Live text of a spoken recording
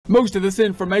Most of this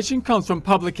information comes from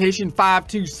publication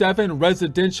 527,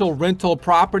 Residential Rental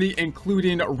Property,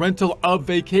 including rental of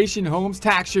vacation homes,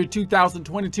 tax year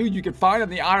 2022. You can find on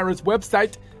the IRS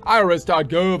website,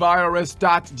 irs.gov,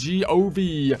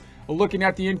 irs.gov. Looking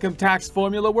at the income tax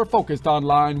formula, we're focused on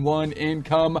line 1,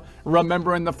 income.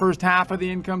 Remembering the first half of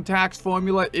the income tax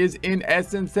formula is in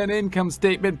essence an income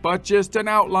statement, but just an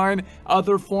outline.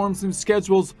 Other forms and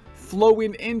schedules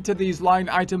flowing into these line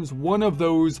items. One of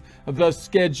those, the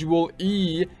Schedule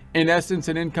E, in essence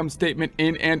an income statement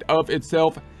in and of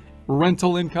itself.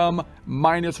 Rental income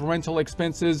minus rental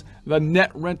expenses, the net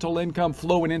rental income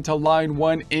flowing into line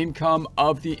 1, income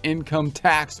of the income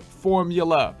tax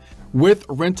formula. With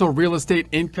rental real estate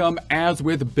income, as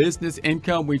with business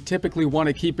income, we typically want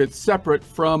to keep it separate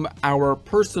from our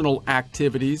personal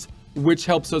activities, which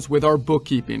helps us with our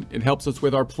bookkeeping. It helps us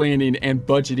with our planning and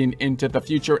budgeting into the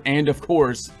future. And of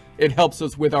course, it helps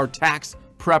us with our tax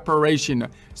preparation.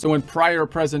 So in prior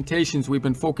presentations, we've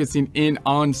been focusing in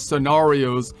on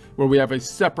scenarios where we have a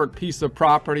separate piece of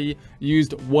property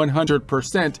used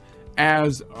 100%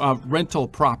 as a rental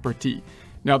property.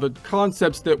 Now, the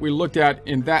concepts that we looked at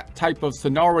in that type of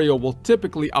scenario will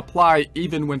typically apply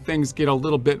even when things get a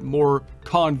little bit more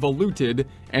convoluted,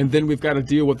 and then we've got to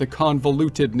deal with the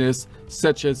convolutedness,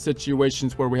 such as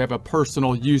situations where we have a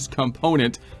personal use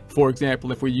component. For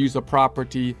example, if we use a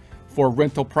property for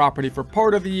rental property for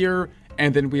part of the year,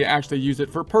 and then we actually use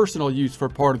it for personal use for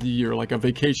part of the year, like a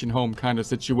vacation home kind of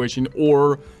situation,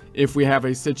 or if we have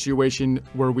a situation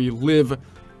where we live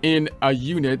in a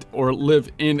unit or live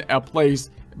in a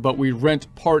place, but we rent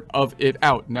part of it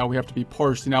out. Now we have to be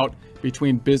parsing out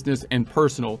between business and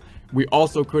personal. We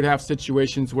also could have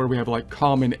situations where we have like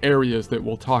common areas that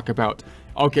we'll talk about.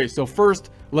 Okay, so first,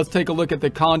 let's take a look at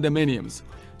the condominiums.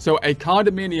 So a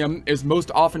condominium is most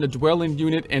often a dwelling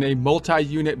unit in a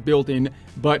multi-unit building,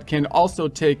 but can also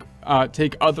take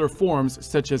other forms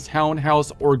such as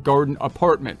townhouse or garden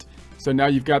apartment. So now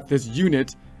you've got this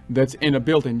unit that's in a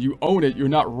building. You own it. You're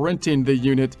not renting the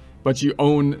unit, but you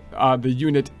own the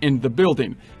unit in the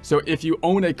building. So if you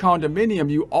own a condominium,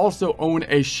 you also own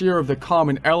a share of the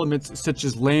common elements such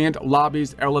as land,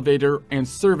 lobbies, elevator, and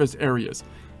service areas.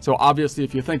 So obviously,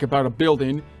 if you think about a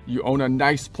building, you own a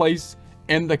nice place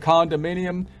in the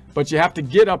condominium, but you have to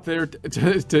get up there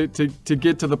to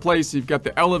get to the place. You've got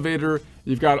the elevator,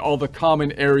 you've got all the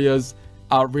common areas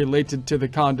related to the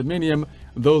condominium.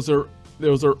 Those are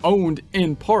owned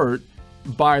in part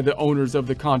by the owners of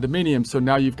the condominium. So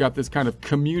now you've got this kind of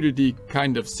community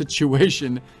kind of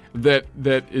situation that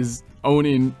is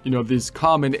owning, these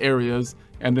common areas.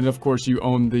 And then of course you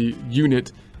own the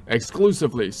unit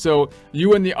exclusively. So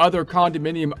you and the other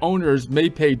condominium owners may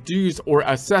pay dues or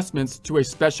assessments to a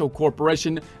special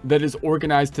corporation that is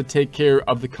organized to take care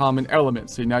of the common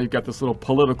elements. So now you've got this little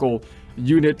political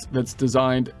unit that's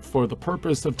designed for the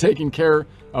purpose of taking care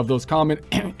of those common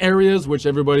areas, which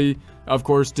everybody, of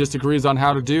course, disagrees on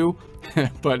how to do.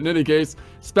 But in any case,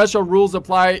 special rules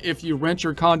apply if you rent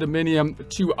your condominium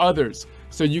to others.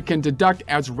 So you can deduct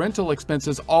as rental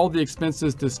expenses all the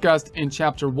expenses discussed in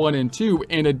Chapter 1 and 2.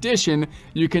 In addition,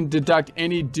 you can deduct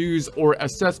any dues or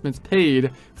assessments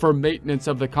paid for maintenance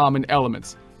of the common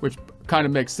elements, which kind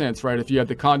of makes sense, right? If you have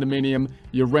the condominium,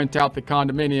 you rent out the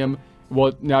condominium,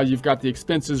 well, now you've got the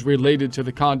expenses related to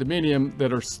the condominium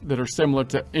that are similar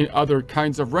to other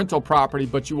kinds of rental property,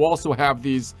 but you also have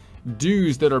these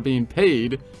dues that are being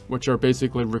paid, which are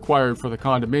basically required for the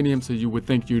condominium. So you would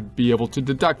think you'd be able to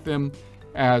deduct them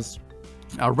as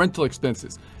rental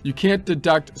expenses. You can't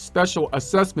deduct special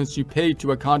assessments you pay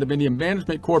to a condominium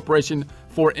management corporation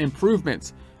for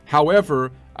improvements.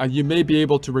 However, you may be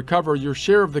able to recover your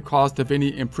share of the cost of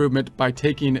any improvement by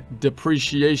taking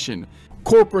depreciation.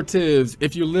 Cooperatives.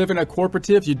 If you live in a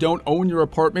cooperative, you don't own your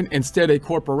apartment. Instead, a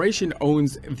corporation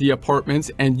owns the apartments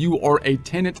and you are a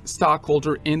tenant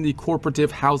stockholder in the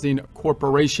cooperative housing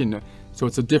corporation. So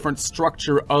it's a different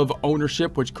structure of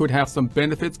ownership, which could have some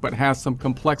benefits, but has some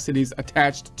complexities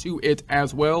attached to it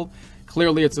as well.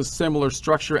 Clearly, it's a similar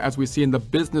structure as we see in the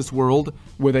business world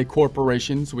with a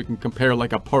corporation. So we can compare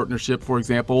like a partnership, for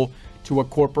example, to a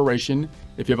corporation.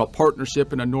 If you have a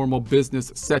partnership in a normal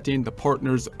business setting, the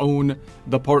partners own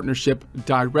the partnership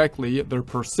directly. Their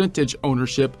percentage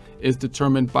ownership is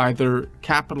determined by their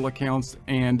capital accounts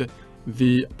and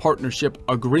the partnership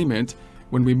agreement.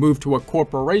 When we move to a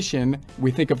corporation,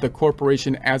 we think of the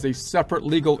corporation as a separate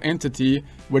legal entity,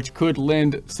 which could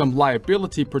lend some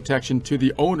liability protection to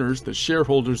the owners, the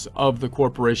shareholders of the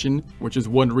corporation, which is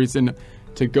one reason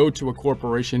to go to a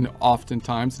corporation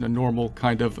oftentimes in a normal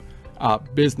kind of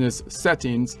business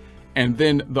settings. And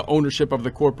then the ownership of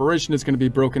the corporation is going to be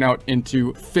broken out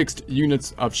into fixed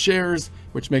units of shares,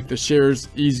 which make the shares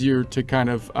easier to kind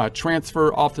of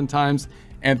transfer oftentimes.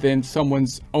 And then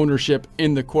someone's ownership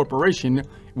in the corporation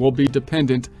will be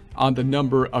dependent on the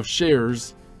number of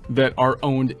shares that are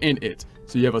owned in it.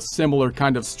 So you have a similar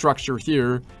kind of structure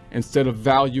here. Instead of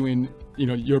valuing,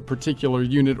 your particular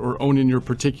unit or owning your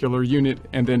particular unit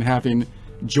and then having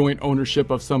joint ownership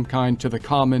of some kind to the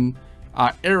common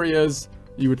areas,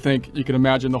 you can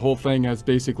imagine the whole thing as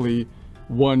basically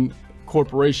one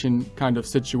corporation kind of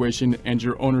situation, and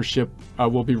your ownership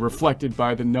will be reflected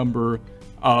by the number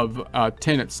of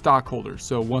tenant stockholders.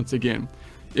 So once again,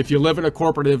 if you live in a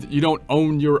cooperative, you don't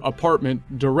own your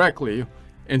apartment directly.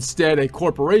 Instead, a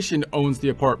corporation owns the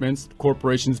apartments,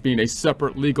 corporations being a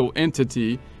separate legal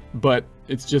entity, but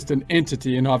it's just an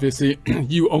entity, and obviously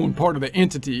you own part of the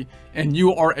entity, and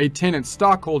you are a tenant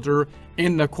stockholder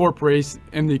in the corporation,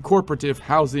 in the cooperative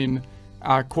housing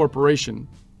corporation.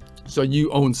 So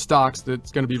you own stocks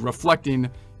that's going to be reflecting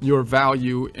your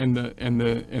value in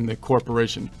the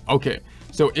corporation. Okay,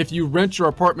 so if you rent your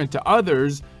apartment to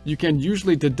others, you can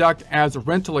usually deduct as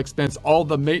rental expense all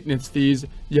the maintenance fees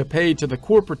you pay to the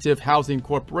cooperative housing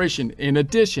corporation. In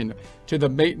addition to the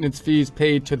maintenance fees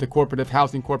paid to the cooperative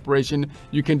housing corporation,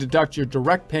 you can deduct your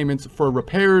direct payments for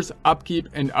repairs, upkeep,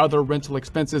 and other rental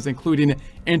expenses, including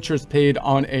interest paid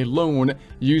on a loan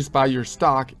used by your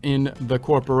stock in the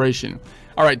corporation.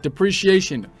 All right,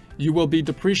 depreciation. You will be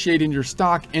depreciating your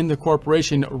stock in the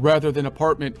corporation rather than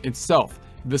apartment itself.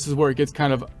 This is where it gets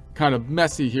kind of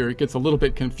messy here. It gets a little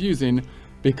bit confusing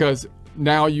because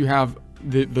now you have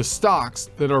the stocks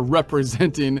that are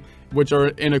representing, which are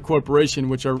in a corporation,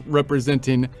 which are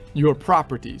representing your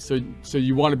property. So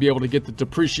you want to be able to get the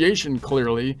depreciation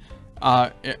clearly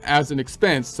as an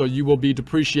expense. So you will be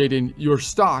depreciating your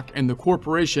stock in the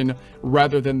corporation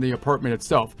rather than the apartment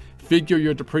itself. Figure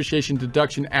your depreciation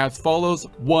deduction as follows.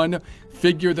 1,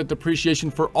 figure the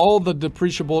depreciation for all the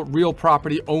depreciable real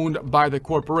property owned by the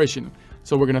corporation.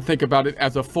 So we're going to think about it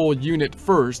as a full unit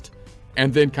first,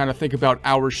 and then kind of think about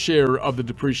our share of the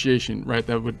depreciation, right?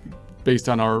 That would, based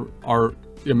on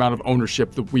the amount of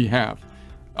ownership that we have.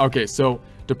 Okay, so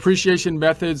depreciation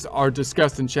methods are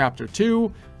discussed in chapter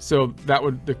 2. So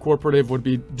the cooperative would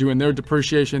be doing their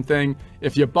depreciation thing.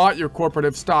 If you bought your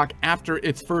cooperative stock after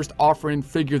its first offering,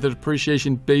 figure the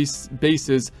depreciation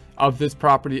basis of this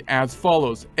property as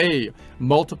follows. A,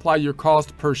 multiply your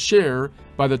cost per share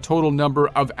by the total number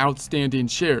of outstanding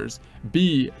shares.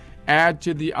 B, add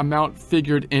to the amount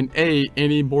figured in A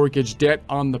any mortgage debt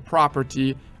on the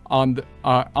property on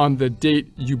the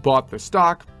date you bought the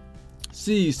stock.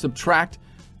 C, subtract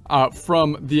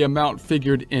from the amount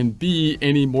figured in B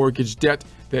any mortgage debt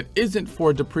that isn't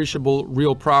for depreciable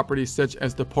real property, such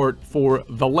as the part for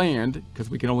the land, because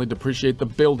we can only depreciate the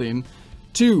building.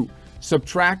 2,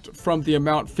 subtract from the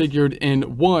amount figured in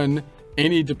 1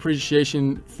 any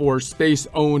depreciation for space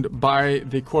owned by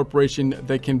the corporation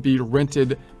that can be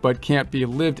rented but can't be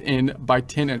lived in by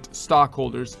tenant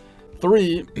stockholders.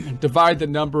 3, divide the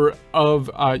number of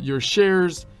your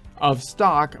shares of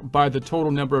stock by the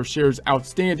total number of shares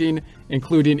outstanding,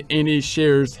 including any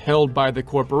shares held by the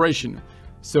corporation.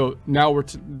 So now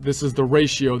this is the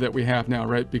ratio that we have now,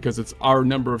 right? Because it's our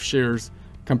number of shares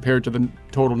compared to the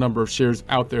total number of shares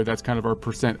out there. That's kind of our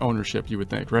percent ownership, you would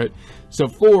think, right? So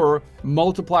 4,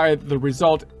 multiply the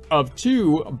result of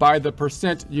 2 by the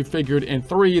percent you figured in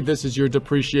 3. This is your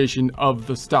depreciation of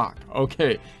the stock.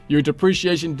 Okay, your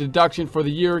depreciation deduction for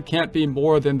the year can't be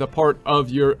more than the part of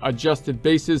your adjusted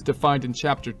basis defined in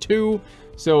chapter 2.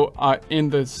 So in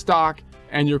the stock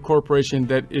and your corporation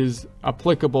that is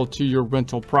applicable to your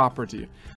rental property.